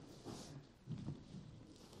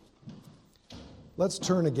Let's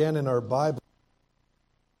turn again in our Bible,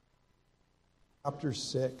 chapter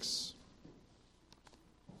 6.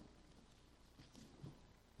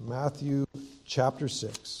 Matthew chapter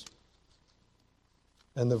 6,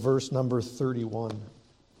 and the verse number 31.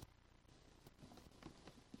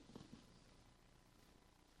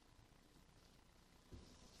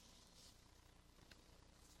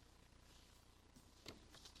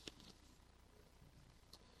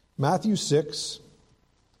 Matthew 6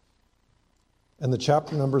 and the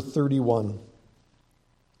chapter number 31.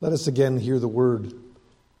 Let us again hear the word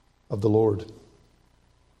of the Lord.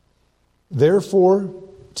 Therefore,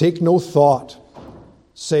 take no thought,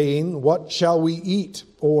 saying, what shall we eat?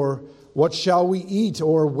 Or what shall we eat?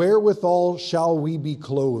 Or wherewithal shall we be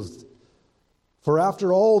clothed? For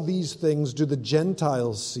after all these things do the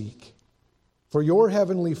Gentiles seek. For your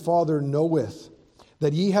heavenly Father knoweth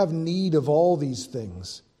that ye have need of all these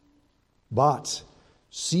things. But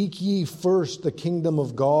seek ye first the kingdom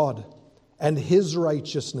of God and his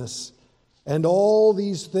righteousness, and all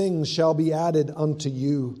these things shall be added unto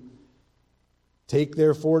you. Take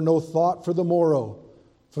therefore no thought for the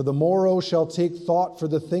morrow shall take thought for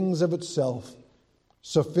the things of itself.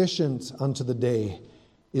 Sufficient unto the day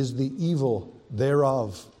is the evil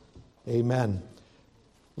thereof. Amen.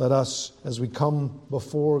 Let us, as we come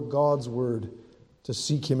before God's word, to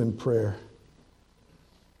seek him in prayer.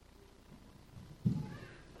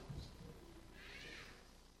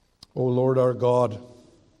 O Lord our God,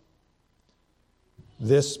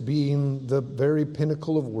 this being the very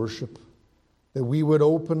pinnacle of worship, that we would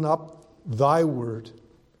open up thy word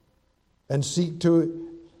and seek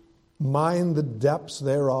to mine the depths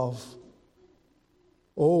thereof.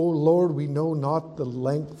 O Lord, we know not the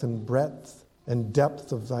length and breadth and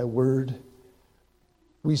depth of thy word.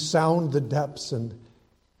 We sound the depths and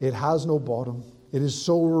it has no bottom. It is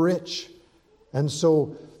so rich and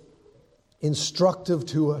so instructive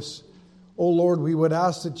to us. O Lord, we would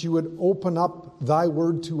ask that you would open up thy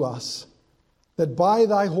word to us, that by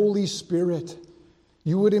thy Holy Spirit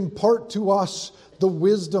you would impart to us the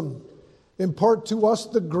wisdom, impart to us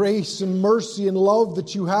the grace and mercy and love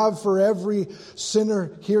that you have for every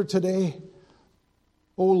sinner here today.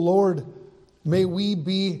 O Lord, may we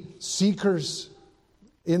be seekers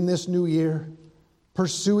in this new year,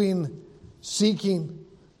 pursuing, seeking,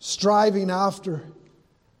 striving after.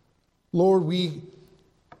 Lord, we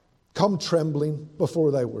come trembling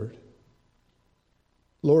before thy word.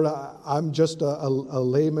 Lord, I'm just a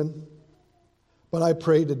layman, but I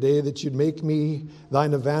pray today that you'd make me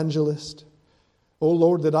thine evangelist. O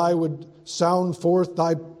Lord, that I would sound forth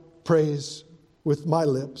thy praise with my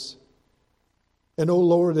lips. And O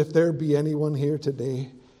Lord, if there be anyone here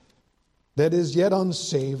today that is yet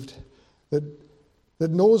unsaved, that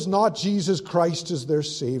knows not Jesus Christ as their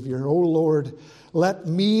Savior, O Lord, let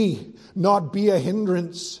me not be a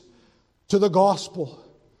hindrance to the gospel,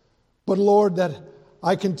 but Lord, that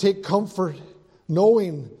I can take comfort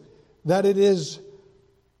knowing that it is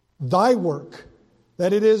thy work,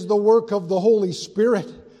 that it is the work of the Holy Spirit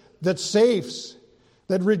that saves,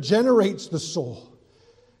 that regenerates the soul.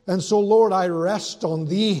 And so, Lord, I rest on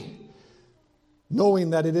thee, knowing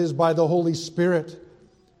that it is by the Holy Spirit,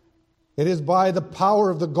 it is by the power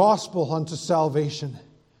of the gospel unto salvation.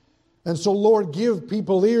 And so, Lord, give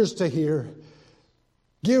people ears to hear.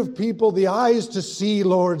 Give people the eyes to see,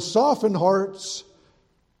 Lord. Soften hearts.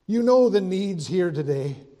 You know the needs here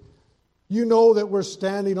today. You know that we're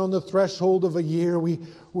standing on the threshold of a year.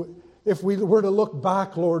 If we were to look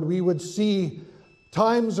back, Lord, we would see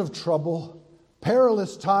times of trouble,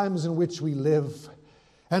 perilous times in which we live.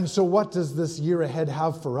 And so what does this year ahead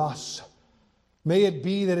have for us? May it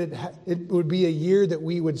be that it would be a year that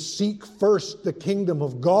we would seek first the kingdom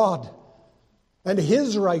of God and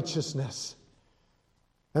his righteousness.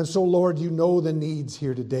 And so, Lord, you know the needs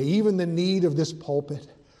here today, even the need of this pulpit.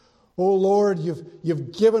 Oh, Lord,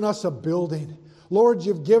 you've given us a building. Lord,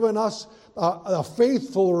 you've given us a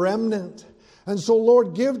faithful remnant. And so,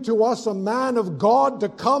 Lord, give to us a man of God to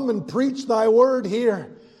come and preach thy word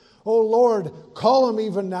here. Oh, Lord, call him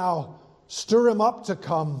even now. Stir him up to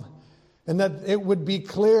come. And that it would be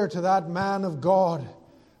clear to that man of God,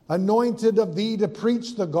 anointed of thee to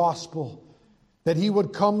preach the gospel, that he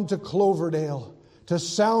would come to Cloverdale to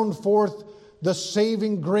sound forth the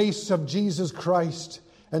saving grace of Jesus Christ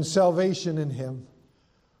and salvation in him.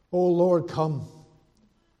 Oh Lord, come.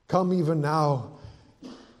 Come even now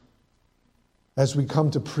as we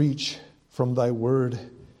come to preach from thy word,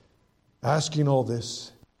 asking all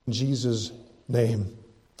this in Jesus' name.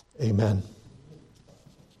 Amen.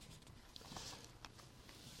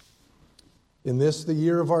 In this, the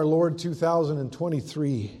year of our Lord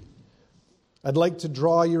 2023, I'd like to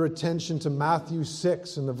draw your attention to Matthew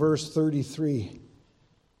 6 in the verse 33,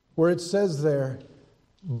 where it says there,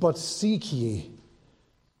 "But seek ye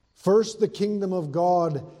first the kingdom of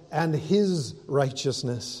God and His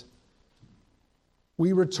righteousness."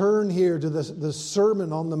 We return here to the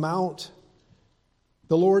Sermon on the Mount.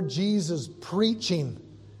 The Lord Jesus preaching.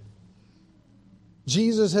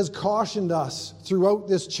 Jesus has cautioned us throughout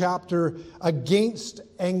this chapter against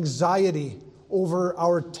anxiety over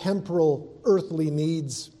our temporal, earthly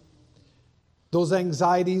needs. Those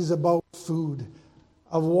anxieties about food,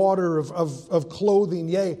 of water, of clothing,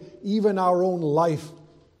 yea, even our own life.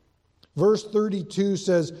 Verse 32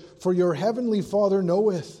 says, "For your heavenly Father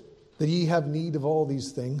knoweth that ye have need of all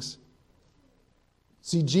these things."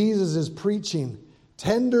 See, Jesus is preaching,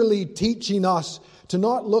 tenderly teaching us to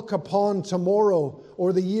not look upon tomorrow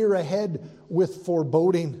or the year ahead with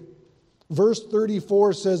foreboding. Verse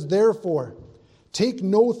 34 says, "Therefore, take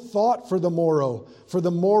no thought for the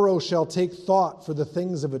morrow shall take thought for the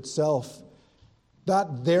things of itself."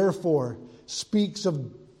 That therefore speaks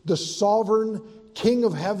of the sovereign King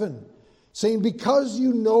of heaven, saying, because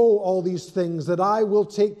you know all these things, that I will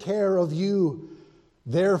take care of you.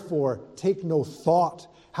 Therefore, take no thought.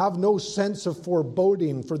 Have no sense of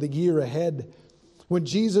foreboding for the year ahead. When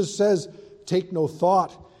Jesus says, take no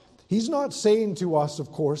thought, He's not saying to us,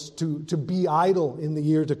 of course, to be idle in the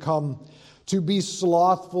year to come, to be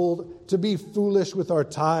slothful, to be foolish with our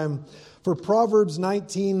time. For Proverbs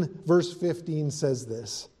 19, verse 15 says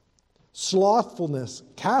this, "Slothfulness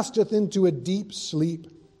casteth into a deep sleep,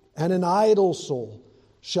 and an idle soul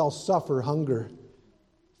shall suffer hunger."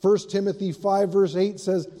 1 Timothy 5, verse 8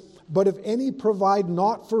 says, "But if any provide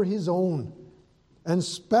not for his own, and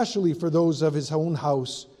specially for those of his own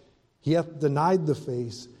house, he hath denied the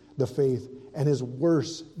faith, and is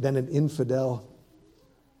worse than an infidel."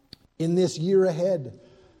 In this year ahead,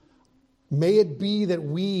 may it be that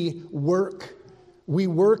we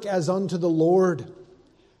work as unto the Lord.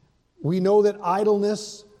 We know that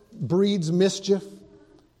idleness breeds mischief.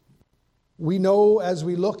 We know, as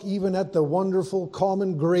we look even at the wonderful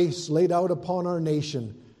common grace laid out upon our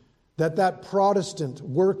nation, that Protestant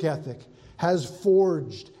work ethic has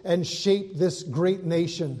forged and shaped this great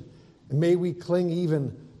nation. And may we cling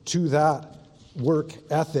even to that work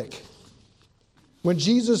ethic. When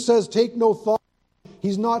Jesus says, take no thought,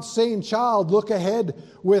 He's not saying, child, look ahead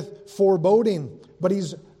with foreboding, but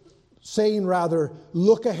He's saying rather,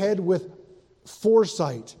 look ahead with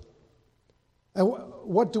foresight. And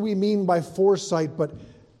what do we mean by foresight? But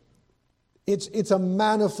it's a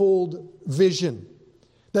manifold vision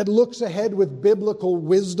that looks ahead with biblical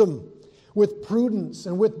wisdom, with prudence,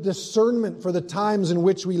 and with discernment for the times in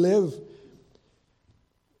which we live.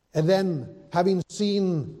 And then, having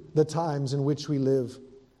seen the times in which we live,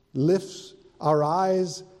 lifts our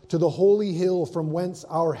eyes to the holy hill from whence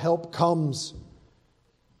our help comes.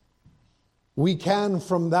 We can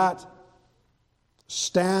from that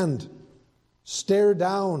stand, stare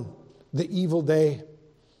down the evil day.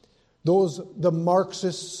 The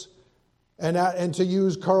Marxists, and to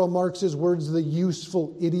use Karl Marx's words, the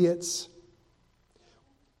useful idiots.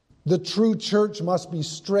 The true church must be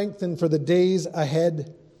strengthened for the days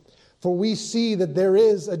ahead, for we see that there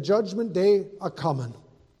is a judgment day a-coming.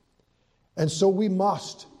 And so we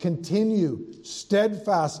must continue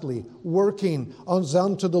steadfastly working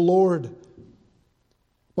unto the Lord.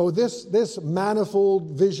 But this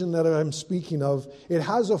manifold vision that I'm speaking of, it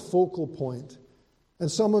has a focal point.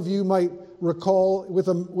 And some of you might recall with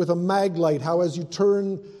a mag light how as you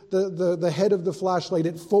turn the head of the flashlight,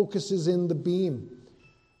 it focuses in the beam.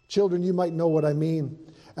 Children, you might know what I mean,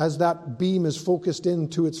 as that beam is focused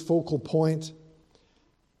into its focal point.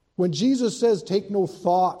 When Jesus says, take no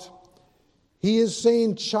thought, He is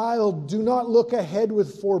saying, child, do not look ahead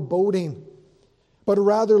with foreboding, but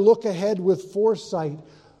rather look ahead with foresight.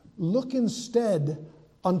 Look instead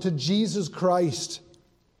unto Jesus Christ.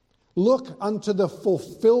 Look unto the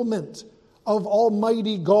fulfillment of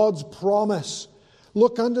Almighty God's promise.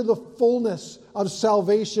 Look unto the fullness of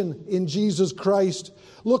salvation in Jesus Christ.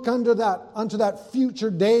 Look unto that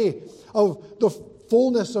future day of the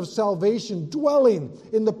fullness of salvation, dwelling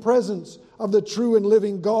in the presence of the true and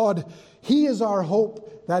living God. He is our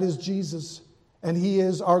hope, that is Jesus, and He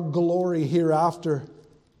is our glory hereafter.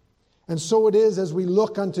 And so it is as we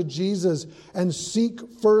look unto Jesus and seek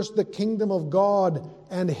first the kingdom of God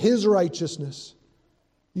and His righteousness.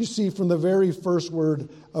 You see from the very first word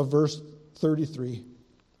of verse 33,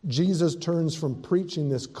 Jesus turns from preaching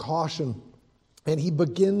this caution and He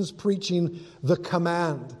begins preaching the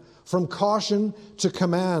command. From caution to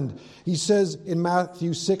command. He says in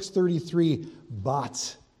Matthew 6:33,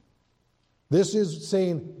 but This is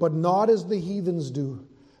saying, but not as the heathens do,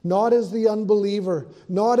 not as the unbeliever,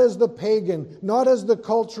 not as the pagan, not as the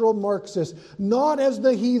cultural Marxist, not as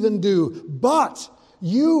the heathen do, but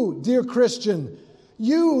you, dear Christian,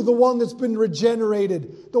 you, the one that's been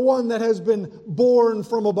regenerated, the one that has been born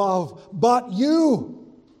from above, but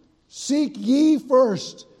you, seek ye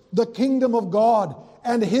first the kingdom of God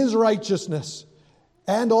and His righteousness,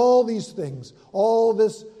 and all these things, all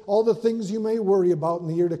the things you may worry about in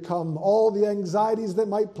the year to come, all the anxieties that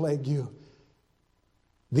might plague you,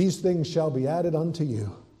 these things shall be added unto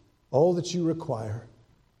you, all that you require,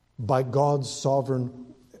 by God's sovereign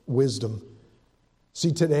wisdom.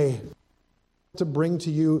 See, today, to bring to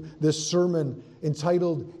you this sermon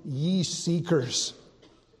entitled, Ye Seekers.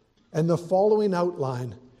 And the following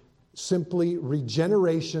outline, simply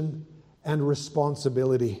regeneration and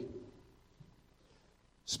responsibility.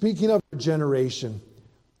 Speaking of regeneration,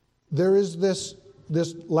 there is this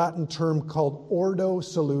Latin term called Ordo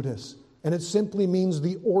Salutis, and it simply means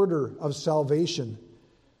the order of salvation.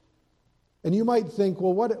 And you might think,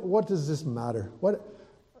 well, what does this matter?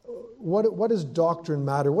 What does doctrine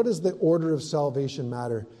matter? What does the order of salvation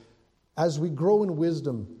matter? As we grow in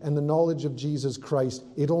wisdom and the knowledge of Jesus Christ,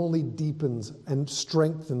 it only deepens and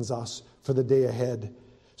strengthens us for the day ahead.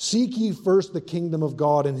 Seek ye first the kingdom of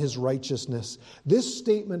God and His righteousness. This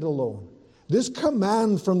statement alone, this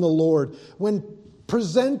command from the Lord, when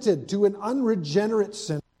presented to an unregenerate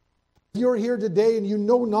sinner, if you're here today and you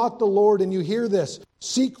know not the Lord and you hear this,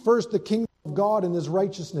 seek first the kingdom of God and His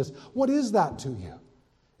righteousness. What is that to you?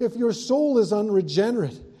 If your soul is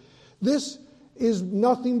unregenerate, this is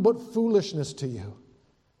nothing but foolishness to you.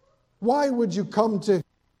 Why would you come to? Why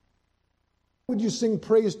would you sing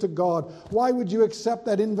praise to God? Why would you accept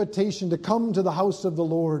that invitation to come to the house of the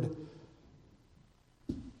Lord?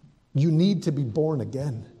 You need to be born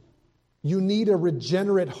again. You need a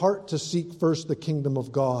regenerate heart to seek first the kingdom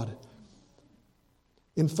of God.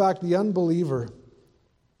 In fact, to the unbeliever,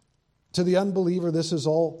 this is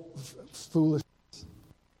all foolish.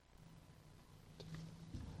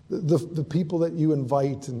 The people that you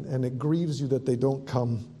invite, and it grieves you that they don't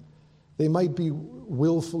come, they might be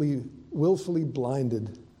willfully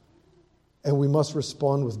blinded. And we must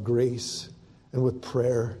respond with grace and with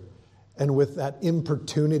prayer and with that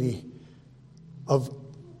importunity of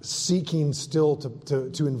seeking still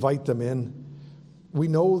to invite them in. We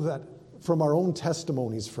know that from our own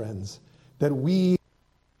testimonies, friends, that we,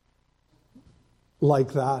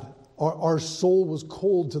 like that, our soul was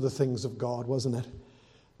cold to the things of God, wasn't it?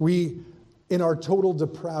 We, in our total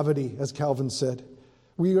depravity, as Calvin said,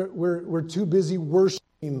 we're too busy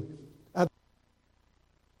worshiping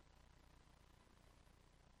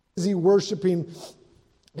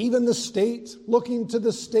even the state, looking to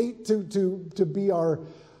the state to be our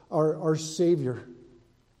Savior.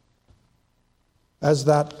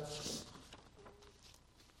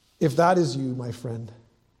 If that is you, my friend,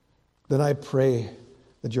 then I pray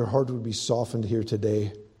that your heart would be softened here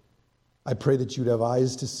today. I pray that you'd have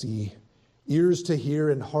eyes to see, ears to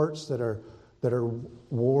hear, and hearts that are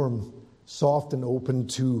warm, soft, and open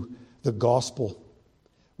to the gospel.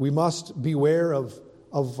 We must beware of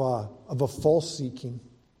a false seeking.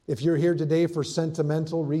 If you're here today for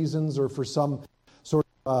sentimental reasons or for some sort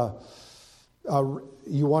of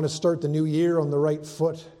you want to start the new year on the right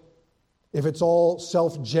foot, if it's all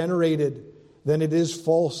self-generated, then it is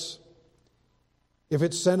false. If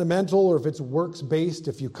it's sentimental or if it's works-based,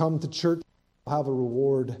 if you come to church, you'll have a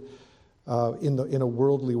reward in a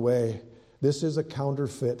worldly way. This is a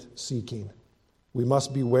counterfeit seeking. We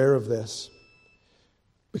must beware of this.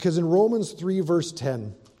 Because in Romans 3, verse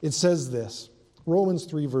 10, it says this. Romans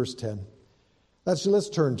 3, verse 10. Let's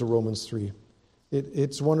turn to Romans 3.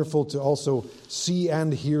 It's wonderful to also see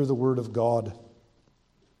and hear the Word of God.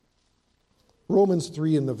 Romans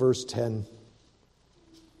 3 in the verse 10.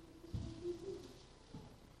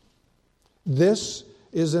 This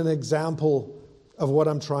is an example of what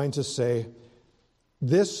I'm trying to say.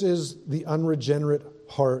 This is the unregenerate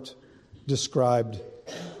heart described.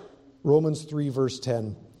 Romans 3, verse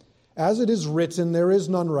 10. As it is written, there is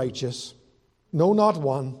none righteous, no, not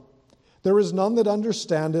one. There is none that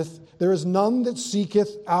understandeth. There is none that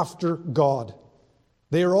seeketh after God.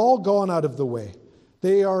 They are all gone out of the way.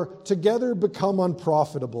 They are together become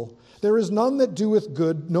unprofitable. There is none that doeth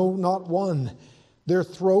good, no, not one. Their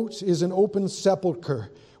throat is an open sepulchre.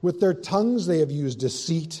 With their tongues they have used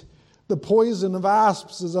deceit. The poison of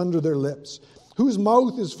asps is under their lips, whose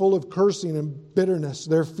mouth is full of cursing and bitterness.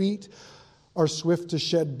 Their feet are swift to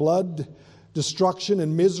shed blood. Destruction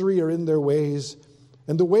and misery are in their ways.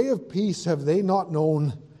 And the way of peace have they not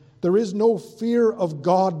known. There is no fear of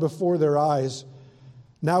God before their eyes.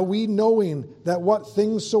 Now we knowing that what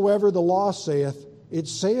things soever the law saith, it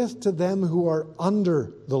saith to them who are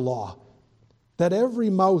under the law, that every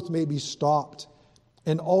mouth may be stopped,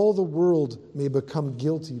 and all the world may become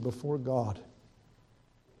guilty before God.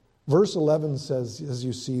 Verse 11 says, as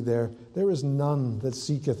you see there is none that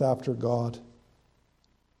seeketh after God.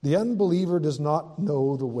 The unbeliever does not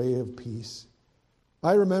know the way of peace.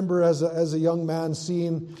 I remember as a young man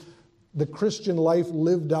seeing the Christian life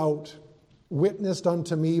lived out, witnessed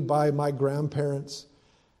unto me by my grandparents.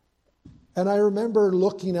 And I remember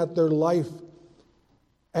looking at their life,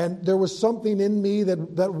 and there was something in me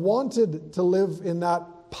that wanted to live in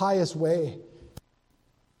that pious way.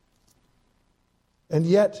 And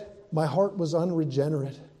yet, my heart was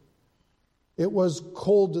unregenerate. It was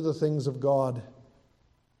cold to the things of God.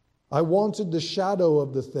 I wanted the shadow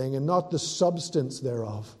of the thing and not the substance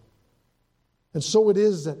thereof. And so it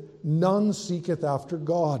is that none seeketh after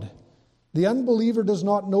God. The unbeliever does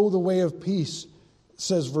not know the way of peace,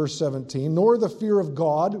 says verse 17, nor the fear of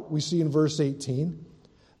God, we see in verse 18.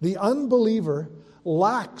 The unbeliever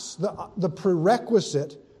lacks the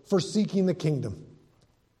prerequisite for seeking the kingdom.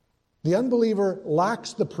 The unbeliever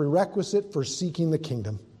lacks the prerequisite for seeking the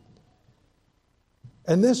kingdom.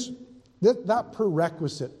 And that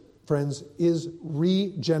prerequisite, friends, is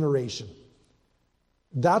regeneration.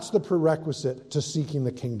 That's the prerequisite to seeking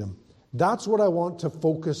the kingdom. That's what I want to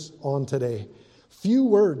focus on today. Few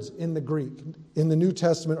words in the Greek, in the New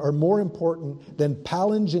Testament, are more important than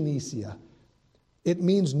palingenesia. It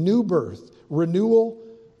means new birth, renewal,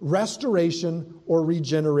 restoration, or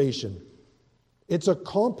regeneration. It's a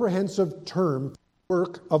comprehensive term,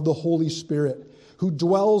 work of the Holy Spirit, who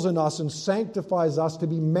dwells in us and sanctifies us to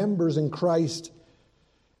be members in Christ.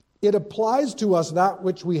 It applies to us that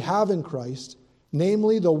which we have in Christ,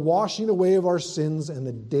 namely the washing away of our sins and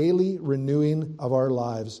the daily renewing of our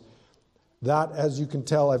lives. That, as you can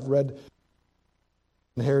tell, I've read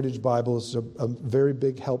the Heritage Bible, is a very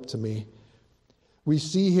big help to me. We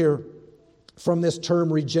see here from this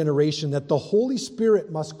term regeneration that the Holy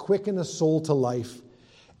Spirit must quicken a soul to life,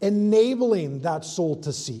 enabling that soul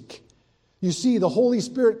to seek. You see, the Holy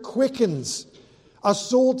Spirit quickens a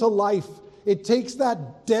soul to life. It takes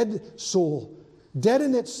that dead soul, dead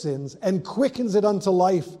in its sins, and quickens it unto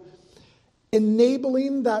life,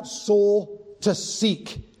 enabling that soul to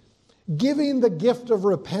seek, giving the gift of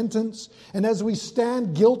repentance. And as we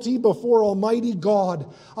stand guilty before Almighty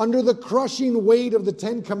God, under the crushing weight of the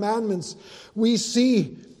Ten Commandments, we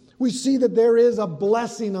see that there is a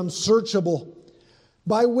blessing unsearchable,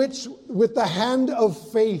 by which, with the hand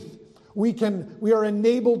of faith, we are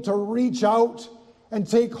enabled to reach out and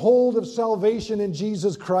take hold of salvation in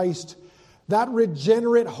Jesus Christ. That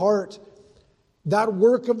regenerate heart, that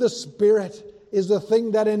work of the Spirit, is the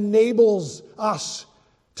thing that enables us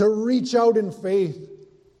to reach out in faith.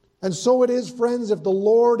 And so it is, friends, if the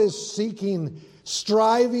Lord is seeking,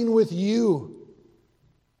 striving with you,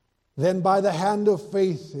 then by the hand of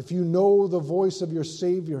faith, if you know the voice of your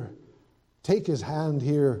Savior, take His hand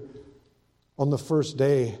here on the first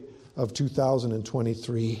day of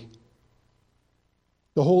 2023.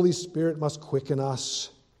 The Holy Spirit must quicken us,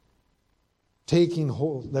 taking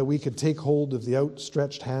hold, that we could take hold of the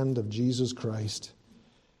outstretched hand of Jesus Christ.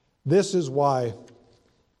 This is why,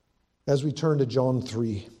 as we turn to John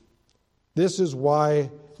 3, this is why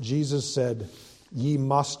Jesus said, "Ye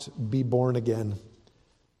must be born again."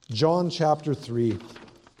 John chapter 3,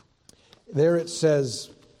 there it says,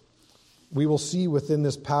 we will see within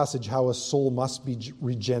this passage how a soul must be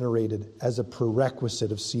regenerated as a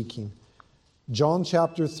prerequisite of seeking. John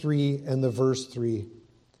chapter 3 and the verse 3.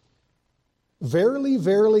 "Verily,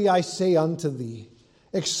 verily, I say unto thee,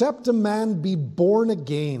 except a man be born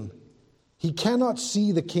again, he cannot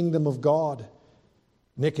see the kingdom of God.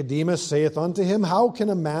 Nicodemus saith unto him, How can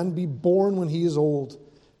a man be born when he is old?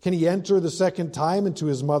 Can he enter the second time into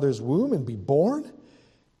his mother's womb and be born?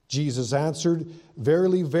 Jesus answered,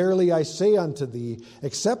 Verily, verily, I say unto thee,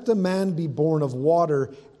 except a man be born of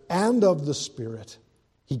water and of the Spirit,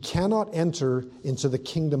 he cannot enter into the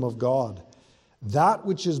kingdom of God. That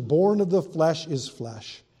which is born of the flesh is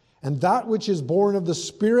flesh, and that which is born of the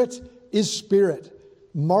Spirit is spirit.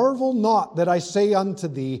 Marvel not that I say unto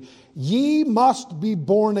thee, Ye must be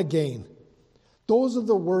born again." Those are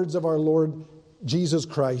the words of our Lord Jesus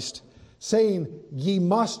Christ, saying, Ye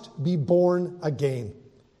must be born again.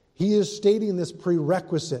 He is stating this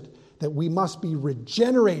prerequisite that we must be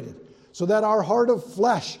regenerated so that our heart of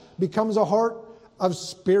flesh becomes a heart of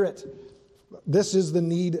spirit. This is the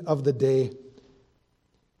need of the day.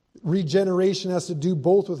 Regeneration has to do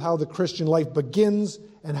both with how the Christian life begins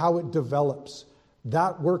and how it develops.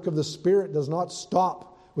 That work of the Spirit does not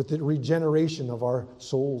stop with the regeneration of our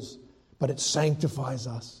souls, but it sanctifies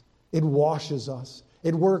us. It washes us.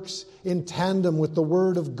 It works in tandem with the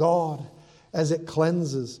Word of God as it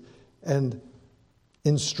cleanses and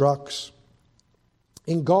instructs.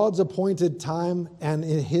 In God's appointed time and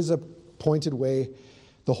in His appointed way,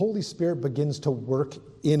 the Holy Spirit begins to work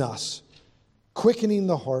in us, quickening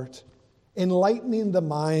the heart, enlightening the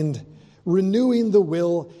mind, renewing the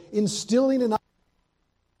will, instilling in us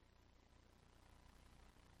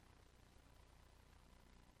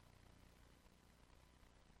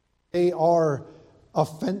they are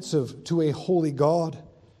offensive to a holy God,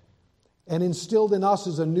 and instilled in us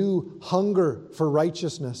is a new hunger for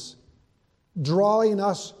righteousness, drawing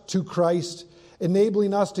us to Christ,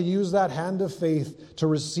 enabling us to use that hand of faith to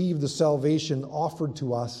receive the salvation offered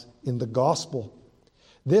to us in the gospel.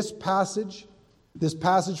 This passage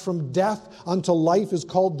from death unto life is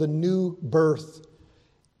called the new birth.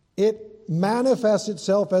 It manifests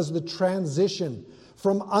itself as the transition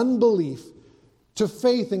from unbelief to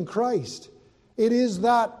faith in Christ. It is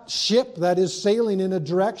that ship that is sailing in a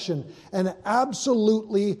direction and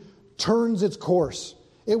absolutely turns its course.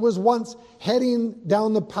 It was once heading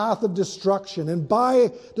down the path of destruction, and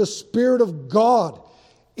by the Spirit of God,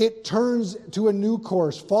 it turns to a new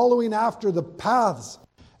course, following after the paths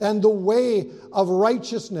and the way of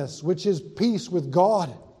righteousness, which is peace with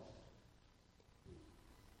God.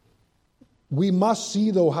 We must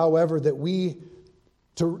see, though, however, that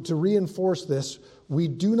to reinforce this, we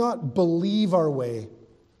do not believe our way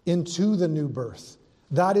into the new birth.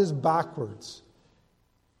 That is backwards.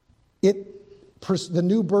 The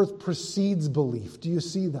new birth precedes belief. Do you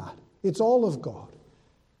see that? It's all of God.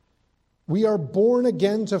 We are born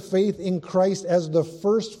again to faith in Christ as the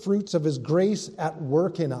first fruits of His grace at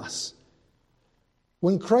work in us.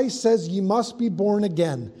 When Christ says, "Ye must be born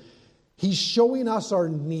again," He's showing us our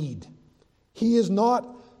need. He is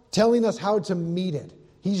not telling us how to meet it.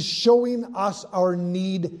 He's showing us our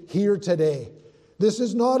need here today. This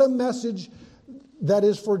is not a message that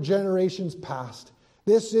is for generations past.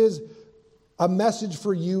 This is a message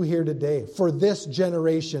for you here today, for this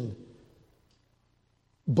generation.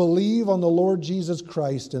 Believe on the Lord Jesus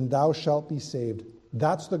Christ and thou shalt be saved.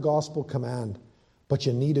 That's the gospel command. But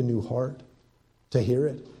you need a new heart to hear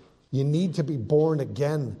it. You need to be born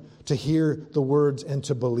again to hear the words and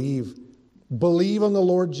to believe. Believe on the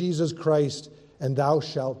Lord Jesus Christ and thou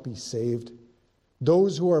shalt be saved.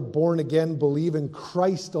 Those who are born again believe in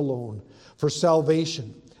Christ alone for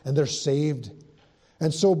salvation, and they're saved.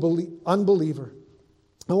 And so, unbeliever,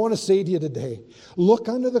 I want to say to you today, look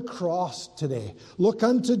unto the cross today. Look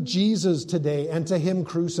unto Jesus today and to Him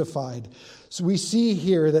crucified. So we see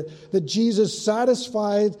here that Jesus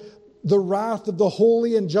satisfied the wrath of the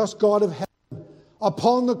holy and just God of heaven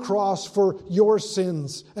upon the cross for your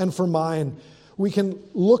sins and for mine. We can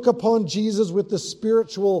look upon Jesus with the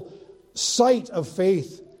spiritual sight of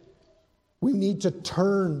faith. We need to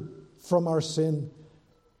turn from our sin,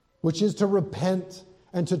 which is to repent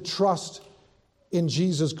and to trust in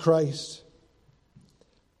Jesus Christ.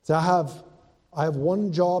 So I have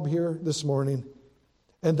one job here this morning,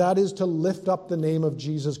 and that is to lift up the name of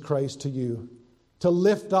Jesus Christ to you. To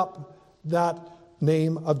lift up that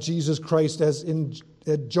name of Jesus Christ, as in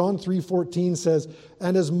John 3:14 says,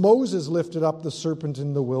 "And as Moses lifted up the serpent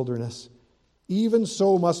in the wilderness, even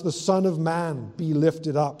so must the Son of Man be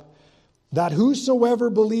lifted up, that whosoever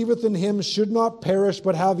believeth in Him should not perish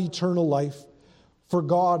but have eternal life. For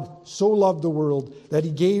God so loved the world that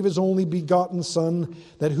He gave His only begotten Son,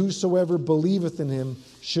 that whosoever believeth in Him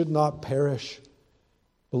should not perish."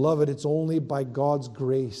 Beloved, it's only by God's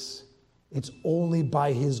grace. It's only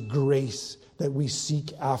by His grace that we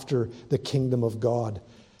seek after the kingdom of God.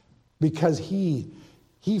 Because He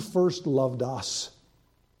first loved us.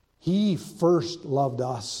 He first loved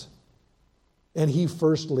us. And He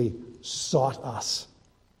firstly sought us.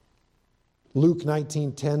 Luke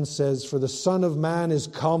 19:10 says, "For the Son of Man is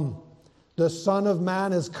come. The Son of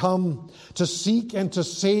Man is come to seek and to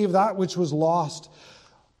save that which was lost."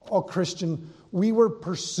 Oh, Christian, we were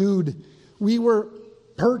pursued. We were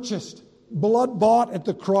purchased, blood bought at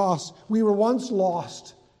the cross. We were once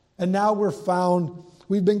lost, and now we're found.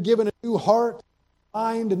 We've been given a new heart,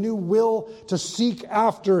 mind, a new will to seek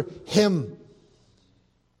after Him.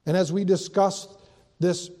 And as we discuss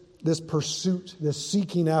this pursuit, this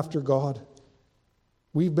seeking after God,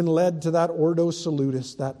 we've been led to that Ordo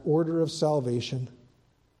Salutis, that order of salvation.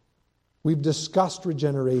 We've discussed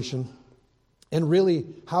regeneration and really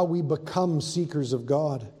how we become seekers of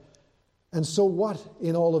God. And so what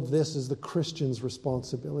in all of this is the Christian's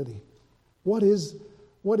responsibility? What is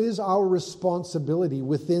our responsibility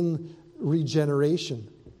within regeneration?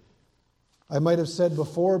 I might have said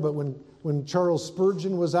before, but when Charles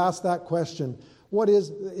Spurgeon was asked that question,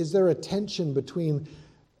 is there a tension between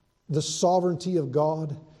the sovereignty of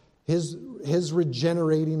God, His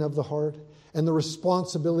regenerating of the heart, and the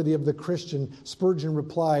responsibility of the Christian? Spurgeon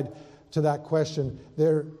replied to that question,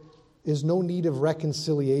 there is no need of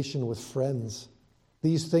reconciliation with friends.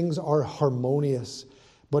 These things are harmonious,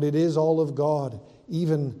 but it is all of God,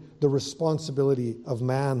 even the responsibility of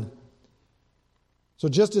man. So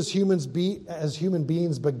just as human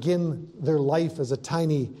beings begin their life as a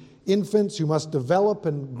tiny infants who must develop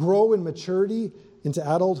and grow in maturity into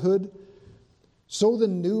adulthood, so the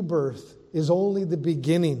new birth is only the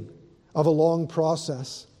beginning of a long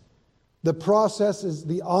process. The process is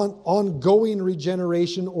the ongoing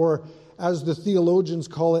regeneration, or as the theologians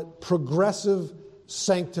call it, progressive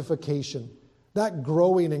sanctification. That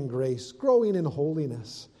growing in grace, growing in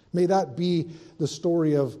holiness. May that be the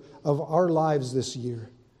story of our lives this year.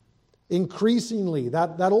 Increasingly,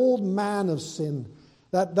 that old man of sin,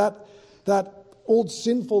 that old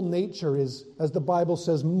sinful nature is, as the Bible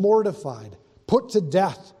says, mortified, put to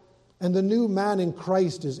death, and the new man in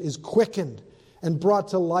Christ is quickened and brought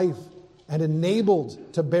to life and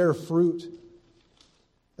enabled to bear fruit.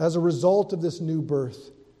 As a result of this new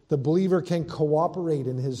birth, the believer can cooperate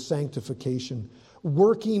in his sanctification,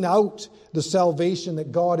 working out the salvation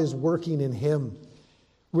that God is working in him.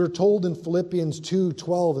 We're told in Philippians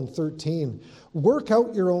 2:12 and 13, work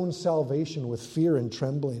out your own salvation with fear and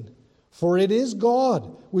trembling, for it is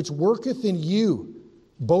God which worketh in you,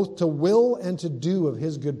 both to will and to do of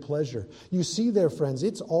His good pleasure. You see there, friends,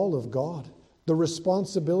 it's all of God, the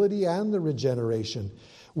responsibility and the regeneration.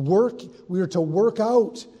 We are to work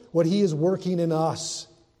out what He is working in us.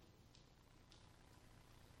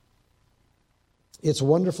 It's a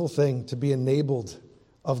wonderful thing to be enabled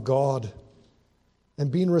of God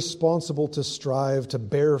and being responsible to strive to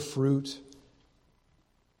bear fruit.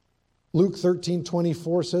 Luke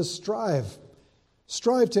 13:24 says,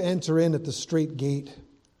 Strive to enter in at the strait gate.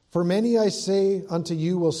 For many, I say unto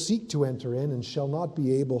you, will seek to enter in and shall not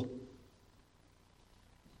be able.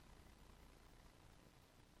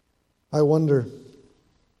 I wonder,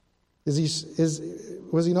 was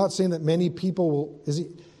he not saying that many people will,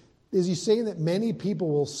 is he saying that many people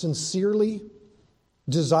will sincerely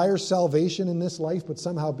desire salvation in this life but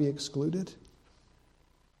somehow be excluded?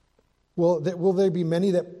 Will there be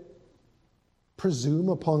many that presume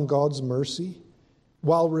upon God's mercy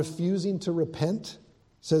while refusing to repent,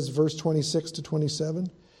 says verse 26 to 27?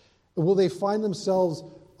 Will they find themselves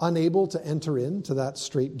unable to enter into that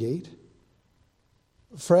strait gate?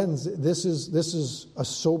 Friends, this is a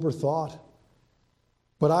sober thought.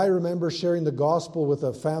 But I remember sharing the gospel with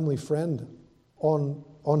a family friend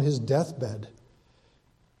on his deathbed.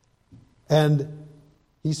 And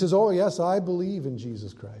he says, oh yes, I believe in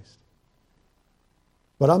Jesus Christ.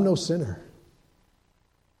 But I'm no sinner.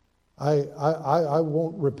 I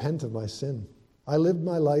won't repent of my sin. I lived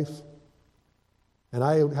my life, and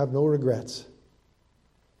I have no regrets.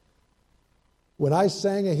 When I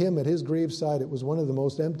sang a hymn at his graveside, it was one of the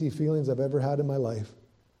most empty feelings I've ever had in my life,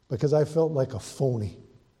 because I felt like a phony,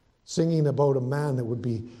 singing about a man that would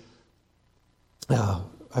be,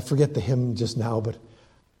 I forget the hymn just now, but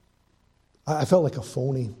I felt like a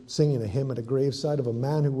phony singing a hymn at a graveside of a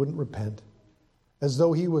man who wouldn't repent, as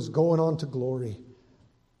though he was going on to glory.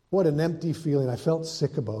 What an empty feeling. I felt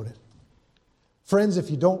sick about it. Friends, if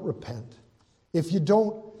you don't repent, if you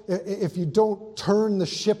don't turn the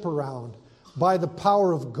ship around by the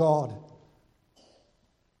power of God,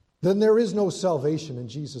 then there is no salvation in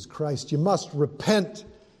Jesus Christ. You must repent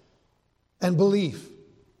and believe.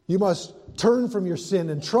 You must turn from your sin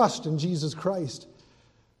and trust in Jesus Christ.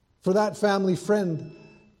 For that family friend,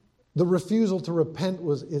 the refusal to repent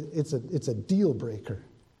it's a deal breaker,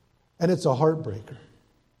 and it's a heartbreaker.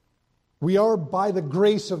 We are, by the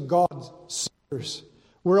grace of God, sinners.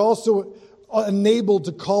 We're also enabled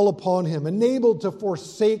to call upon Him, enabled to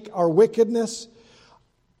forsake our wickedness,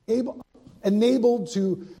 enabled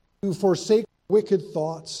to forsake wicked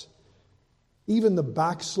thoughts. Even the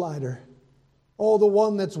backslider, the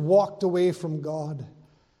one that's walked away from God,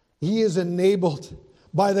 he is enabled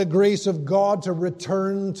by the grace of God to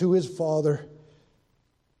return to his Father.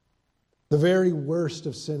 The very worst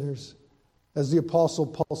of sinners, as the Apostle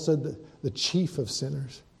Paul said, the chief of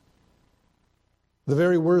sinners. The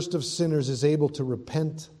very worst of sinners is able to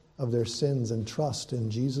repent of their sins and trust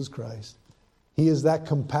in Jesus Christ. He is that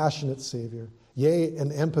compassionate Savior, yea,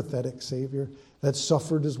 an empathetic Savior that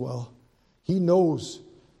suffered as well. He knows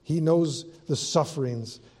the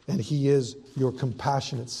sufferings, and He is your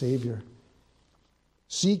compassionate Savior.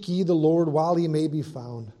 Seek ye the Lord while He may be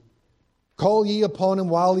found. Call ye upon him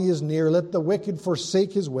while he is near. Let the wicked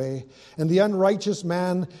forsake his way, and the unrighteous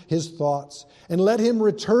man his thoughts. And let him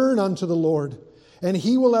return unto the Lord, and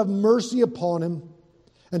he will have mercy upon him.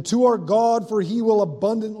 And to our God, for he will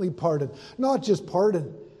abundantly pardon. Not just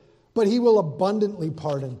pardon, but he will abundantly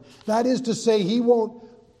pardon. That is to say, he won't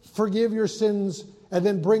forgive your sins and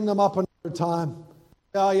then bring them up another time.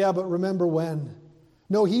 Oh yeah, but remember when.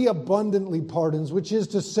 No, he abundantly pardons, which is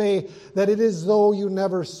to say that it is though you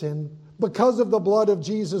never sinned. Because of the blood of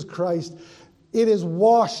Jesus Christ, it is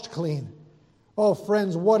washed clean. Oh,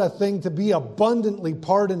 friends, what a thing to be abundantly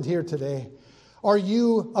pardoned here today. Are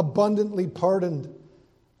you abundantly pardoned?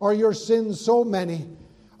 Are your sins so many?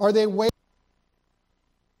 Are they way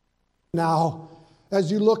now?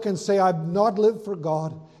 As you look and say, I've not lived for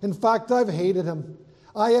God. In fact, I've hated him.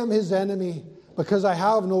 I am his enemy because I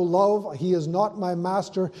have no love. He is not my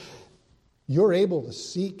master. You're able to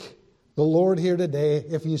seek the Lord here today.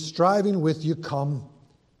 If he's striving with you, come.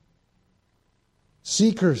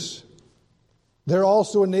 Seekers, they're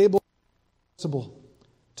also enabled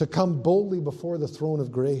to come boldly before the throne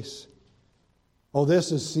of grace. Oh,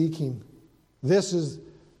 this is seeking. This is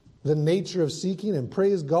the nature of seeking, and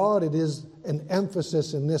praise God, it is an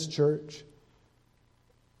emphasis in this church.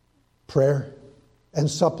 Prayer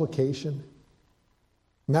and supplication.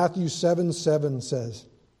 Matthew 7:7 says,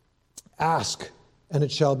 ask, and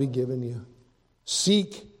it shall be given you.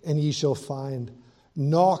 Seek, and ye shall find.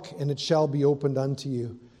 Knock, and it shall be opened unto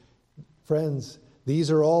you. Friends, these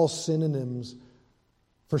are all synonyms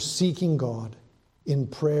for seeking God in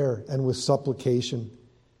prayer and with supplication.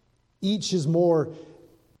 Each is more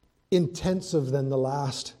intensive than the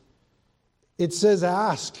last. It says,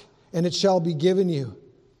 ask, and it shall be given you.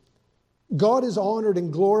 God is honored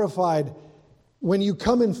and glorified when you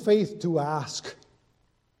come in faith to ask,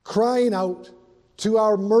 crying out to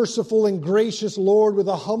our merciful and gracious Lord with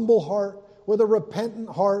a humble heart, with a repentant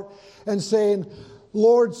heart, and saying,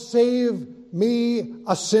 Lord, save me,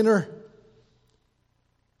 a sinner,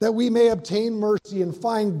 that we may obtain mercy and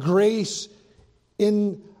find grace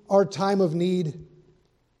in our time of need.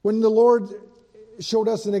 When the Lord showed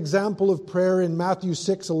us an example of prayer in Matthew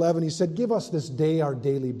 6:11, he said, give us this day our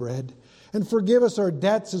daily bread, and forgive us our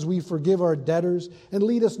debts as we forgive our debtors, and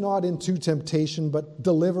lead us not into temptation, but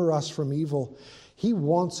deliver us from evil. He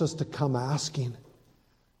wants us to come asking.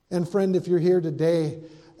 And friend, if you're here today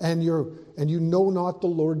and you know not the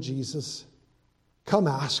Lord Jesus, come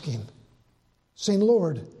asking. Saying,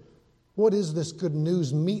 Lord, what is this good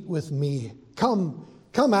news? Meet with me. Come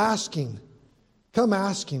asking. Come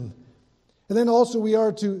asking. And then also we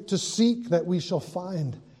are to seek that we shall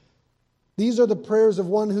find. These are the prayers of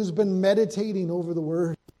one who's been meditating over the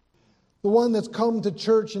Word. The one that's come to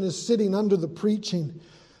church and is sitting under the preaching.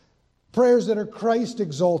 Prayers that are Christ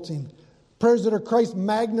exalting. Prayers that are Christ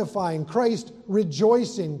magnifying. Christ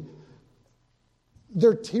rejoicing.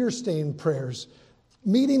 They're tear-stained prayers.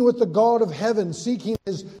 Meeting with the God of heaven. Seeking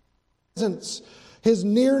His presence, His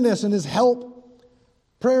nearness and His help.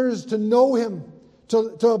 Prayers to know Him.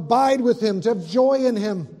 To abide with Him. To have joy in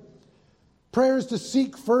Him. Prayers to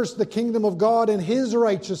seek first the kingdom of God and His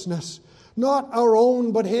righteousness. Not our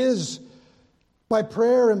own, but His. By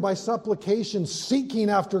prayer and by supplication, seeking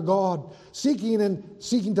after God, seeking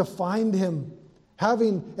to find Him,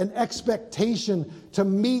 having an expectation to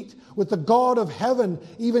meet with the God of heaven.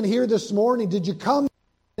 Even here this morning, did you come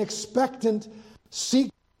expectant,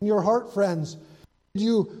 seek in your heart, friends? Did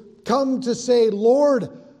you come to say, Lord,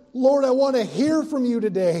 I want to hear from you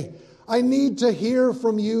today. I need to hear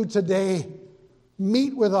from you today.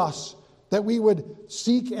 Meet with us that we would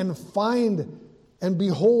seek and find and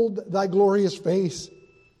behold thy glorious face.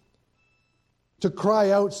 To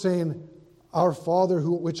cry out saying, Our Father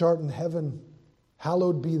which art in heaven,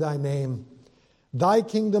 hallowed be thy name. Thy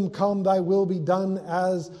kingdom come, thy will be done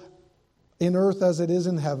as in earth as it is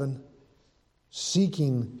in heaven.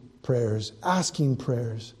 Seeking prayers, asking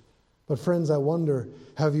prayers. But friends, I wonder,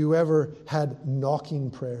 have you ever had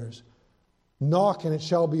knocking prayers? Knock and it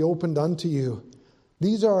shall be opened unto you.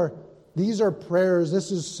 These are prayers.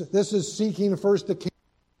 This is seeking first the kingdom.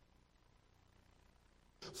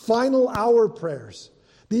 Final hour prayers.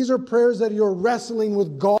 These are prayers that you're wrestling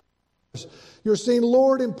with God. You're saying,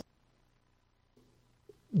 Lord,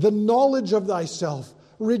 the knowledge of thyself.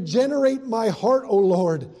 Regenerate my heart, O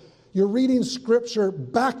Lord. You're reading Scripture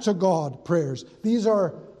back to God prayers. These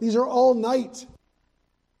are all night.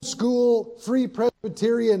 School, Free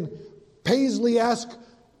Presbyterian, Paisley-esque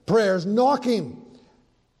prayers. Knocking.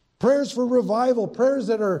 Prayers for revival, prayers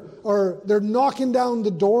that they're knocking down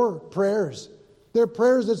the door prayers. They're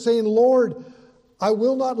prayers that saying, Lord, I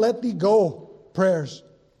will not let thee go prayers.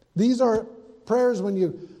 These are prayers when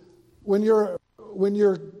when you're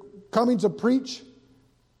coming to preach,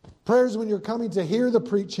 prayers when you're coming to hear the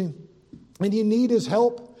preaching, and you need His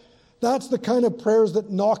help. That's the kind of prayers that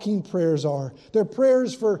knocking prayers are. They're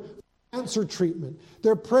prayers for cancer treatment.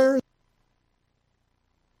 They're prayers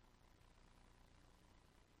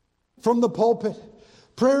from the pulpit.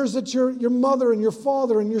 Prayers that your mother and your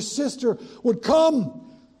father and your sister would come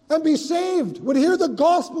and be saved, would hear the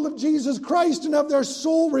gospel of Jesus Christ and have their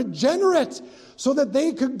soul regenerate, so that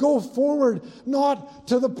they could go forward, not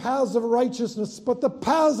to the paths of righteousness, but the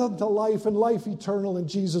paths unto life and life eternal in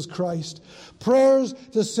Jesus Christ. Prayers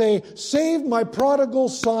to say, save my prodigal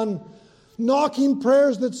son. Knocking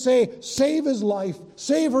prayers that say, save his life,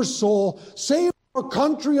 save her soul, save our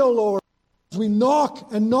country, O Lord. As we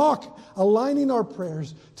knock and knock, aligning our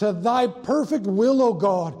prayers to thy perfect will, O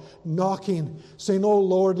God, knocking, saying, O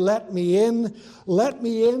Lord, let me in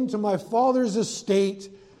to my Father's estate.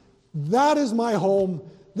 That is my home.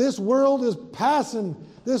 This world is passing.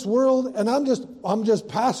 This world, and I'm just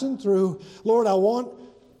passing through. Lord, I want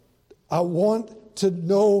to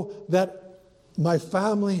know that my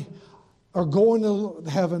family are going to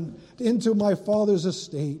heaven, into my Father's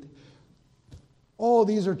estate. All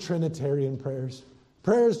these are Trinitarian prayers.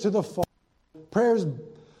 Prayers to the Father. Prayers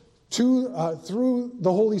through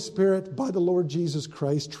the Holy Spirit by the Lord Jesus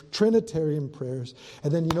Christ. Trinitarian prayers.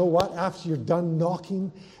 And then you know what? After you're done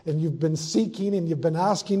knocking and you've been seeking and you've been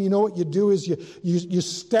asking, you know what you do is you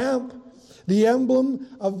stamp the emblem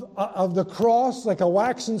of the cross like a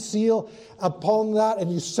waxen seal upon that,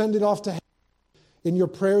 and you send it off to heaven in your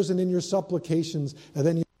prayers and in your supplications. And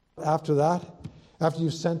then after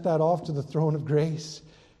you've sent that off to the throne of grace,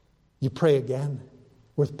 you pray again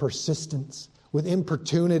with persistence, with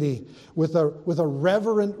importunity, with a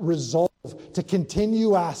reverent resolve to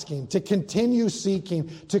continue asking, to continue seeking,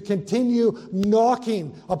 to continue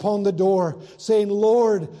knocking upon the door, saying,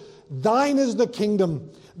 Lord, thine is the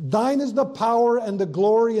kingdom, thine is the power and the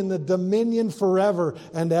glory and the dominion forever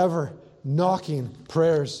and ever. Knocking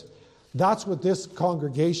prayers. That's what this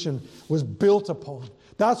congregation was built upon.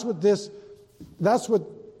 That's what this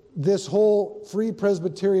whole Free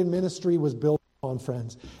Presbyterian ministry was built upon,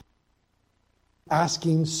 friends.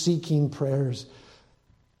 Asking, seeking prayers.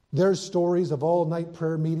 There's stories of all-night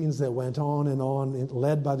prayer meetings that went on and on,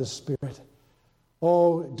 led by the Spirit.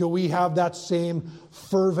 Oh, do we have that same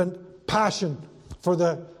fervent passion for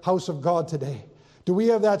the house of God today? Do we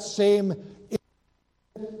have that same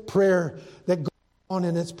prayer that goes on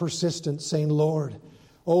in its persistence, saying, Lord,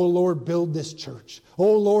 oh Lord, build this church.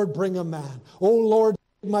 Oh Lord, bring a man. Oh Lord,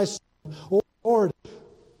 my son. Oh Lord,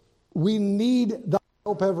 we need thy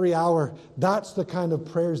help every hour. That's the kind of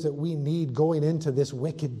prayers that we need going into this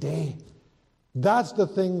wicked day. That's the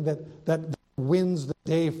thing that wins the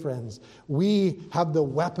day, friends. We have the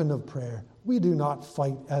weapon of prayer. We do not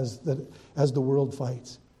fight as the world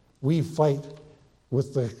fights. We fight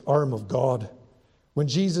with the arm of God. When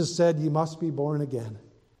Jesus said, "You must be born again,"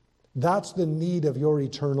 that's the need of your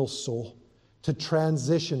eternal soul, to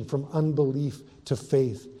transition from unbelief to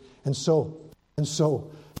faith. And so,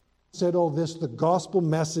 said all this, the gospel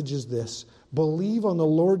message is this: believe on the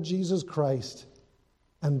Lord Jesus Christ,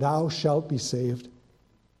 and thou shalt be saved. It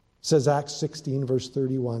says Acts 16, verse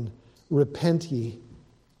 31, repent ye,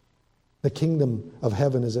 the kingdom of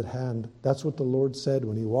heaven is at hand. That's what the Lord said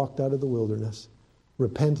when he walked out of the wilderness.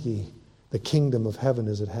 Repent ye, the kingdom of heaven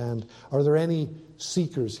is at hand. Are there any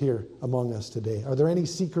seekers here among us today? Are there any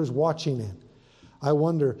seekers watching in? I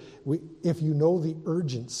wonder if you know the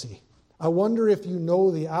urgency. I wonder if you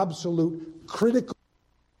know the absolute critical.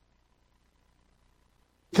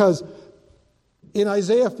 Because in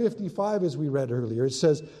Isaiah 55, as we read earlier, it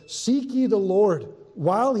says, "Seek ye the Lord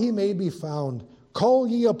while he may be found. Call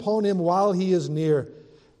ye upon him while he is near."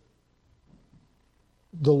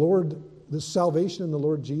 The Lord, the salvation in the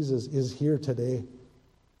Lord Jesus is here today.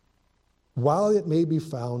 While it may be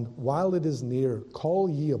found, while it is near, call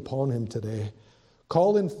ye upon him today.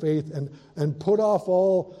 Call in faith and put off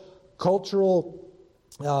all cultural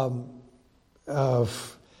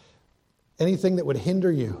anything that would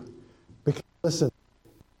hinder you. Because listen,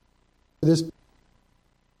 this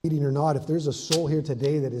meeting or not, if there's a soul here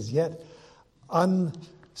today that is yet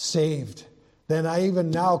unsaved, then I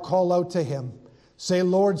even now call out to him. Say,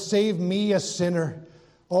 Lord, save me, a sinner.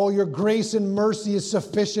 Oh, your grace and mercy is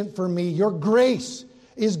sufficient for me. Your grace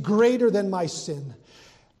is greater than my sin.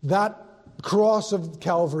 That cross of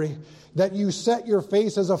Calvary that you set your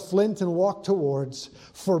face as a flint and walk towards,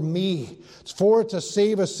 for me, for to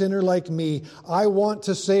save a sinner like me. I want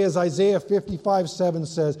to say, as Isaiah 55:7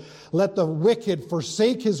 says, let the wicked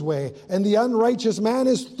forsake his way, and the unrighteous man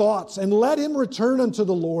his thoughts, and let him return unto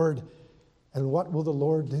the Lord. And what will the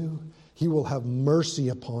Lord do? He will have mercy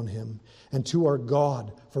upon him, and to our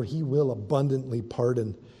God, for he will abundantly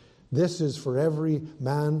pardon. This is for every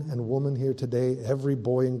man and woman here today, every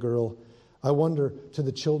boy and girl. I wonder, to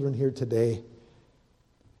the children here today,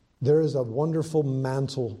 there is a wonderful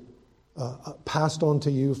mantle passed on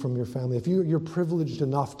to you from your family. If you're privileged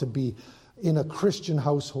enough to be in a Christian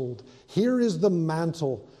household, here is the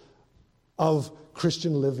mantle of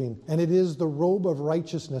Christian living, and it is the robe of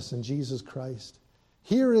righteousness in Jesus Christ.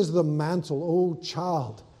 Here is the mantle, O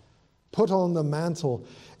child, put on the mantle,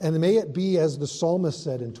 and may it be as the psalmist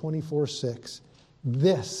said in 24:6,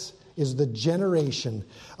 this is the generation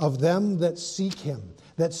of them that seek him,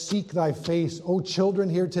 that seek thy face. O children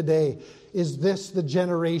here today, is this the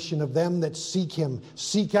generation of them that seek him,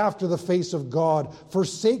 seek after the face of God,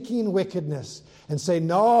 forsaking wickedness, and say,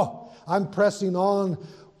 no, I'm pressing on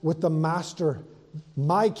with the Master.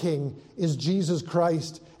 My King is Jesus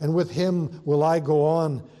Christ, and with him will I go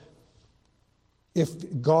on.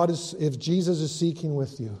 If Jesus is seeking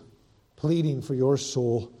with you, pleading for your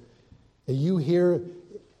soul, and you hear,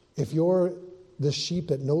 if you're the sheep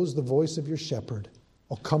that knows the voice of your shepherd,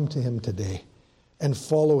 oh, come to him today and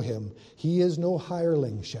follow him. He is no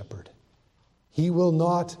hireling shepherd. He will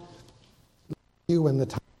not leave you in the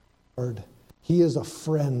time of hard. He is a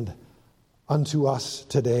friend unto us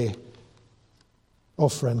today. Oh,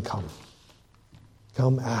 friend, come.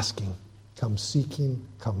 Come asking. Come seeking.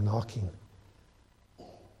 Come knocking.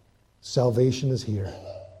 Salvation is here.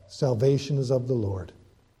 Salvation is of the Lord.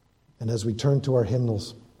 And as we turn to our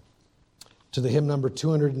hymnals, to the hymn number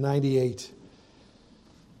 298.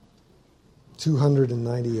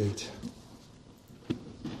 298.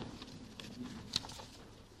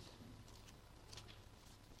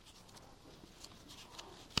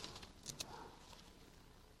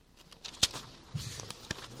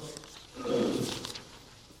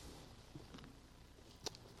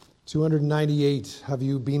 Have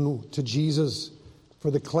you been to Jesus for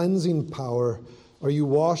the cleansing power? Are you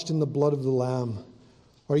washed in the blood of the Lamb?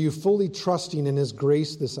 Are you fully trusting in his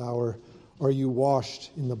grace this hour? Are you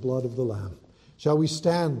washed in the blood of the Lamb? Shall we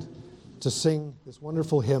stand to sing this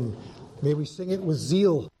wonderful hymn? May we sing it with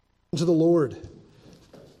zeal unto the Lord.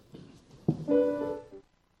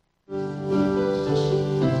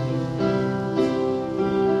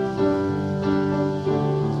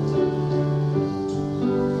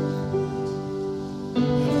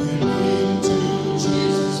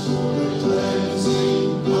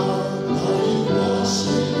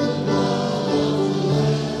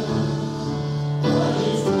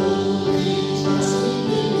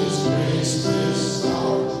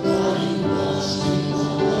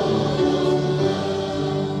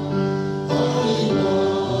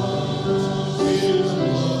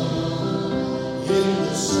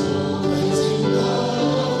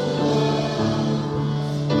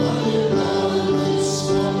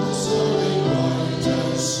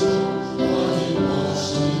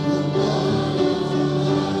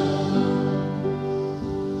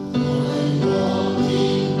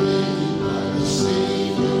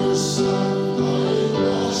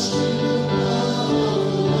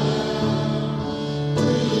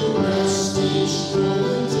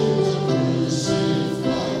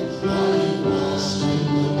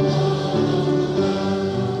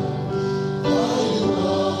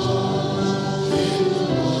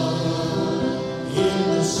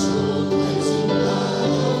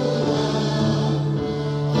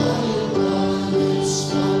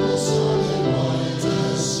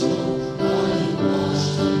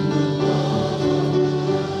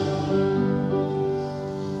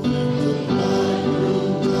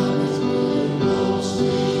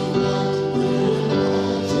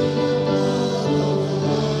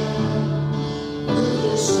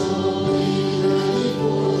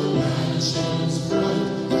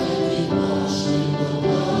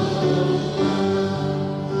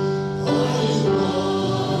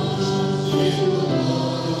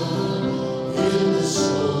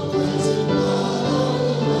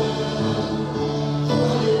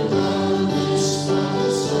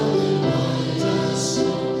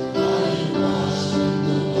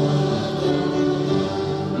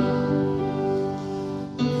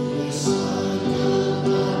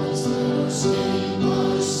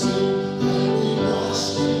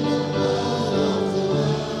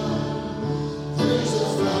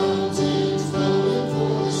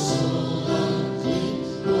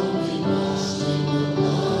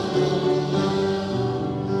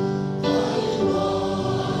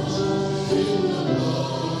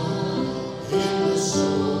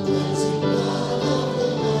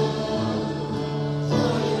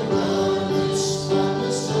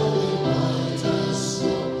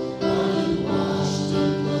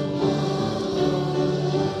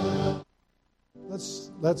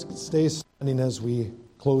 Let's stay standing as we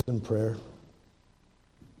close in prayer.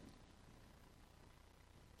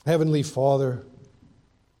 Heavenly Father,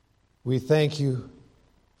 we thank you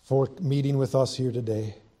for meeting with us here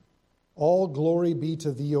today. All glory be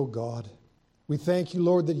to thee, O God. We thank you,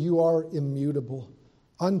 Lord, that you are immutable,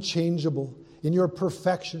 unchangeable in your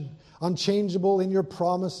perfection, unchangeable in your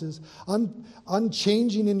promises,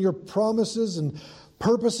 unchanging in your promises and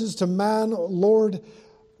purposes to man. Lord,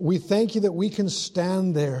 we thank you that we can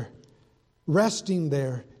stand there, resting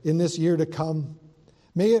there in this year to come.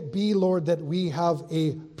 May it be, Lord, that we have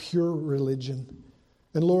a pure religion.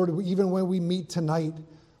 And Lord, even when we meet tonight,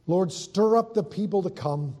 Lord, stir up the people to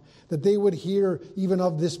come, that they would hear even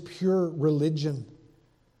of this pure religion.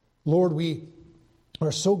 Lord, we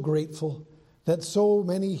are so grateful that so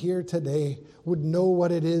many here today would know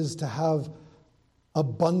what it is to have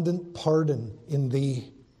abundant pardon in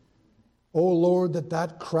thee. Oh Lord,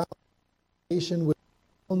 that crown would be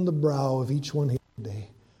on the brow of each one here today,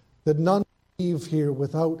 that none leave here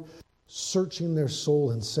without searching their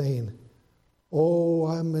soul and saying, oh,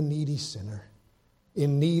 I'm a needy sinner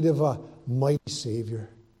in need of a mighty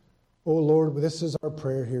Savior. Oh Lord, this is our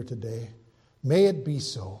prayer here today. May it be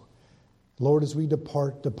so. Lord, as we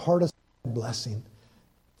depart us in blessing.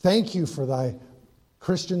 Thank you for thy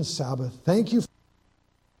Christian Sabbath. Thank you for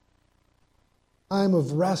the time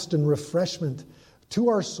of rest and refreshment to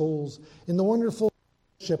our souls in the wonderful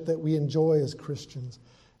fellowship that we enjoy as Christians.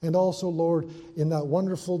 And also, Lord, in that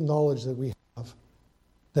wonderful knowledge that we have,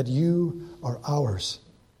 that you are ours.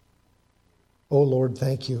 Oh, Lord,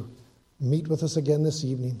 thank you. Meet with us again this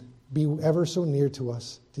evening. Be ever so near to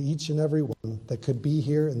us, to each and every one that could be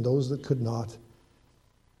here and those that could not.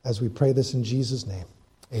 As we pray this in Jesus' name,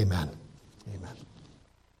 amen. Amen.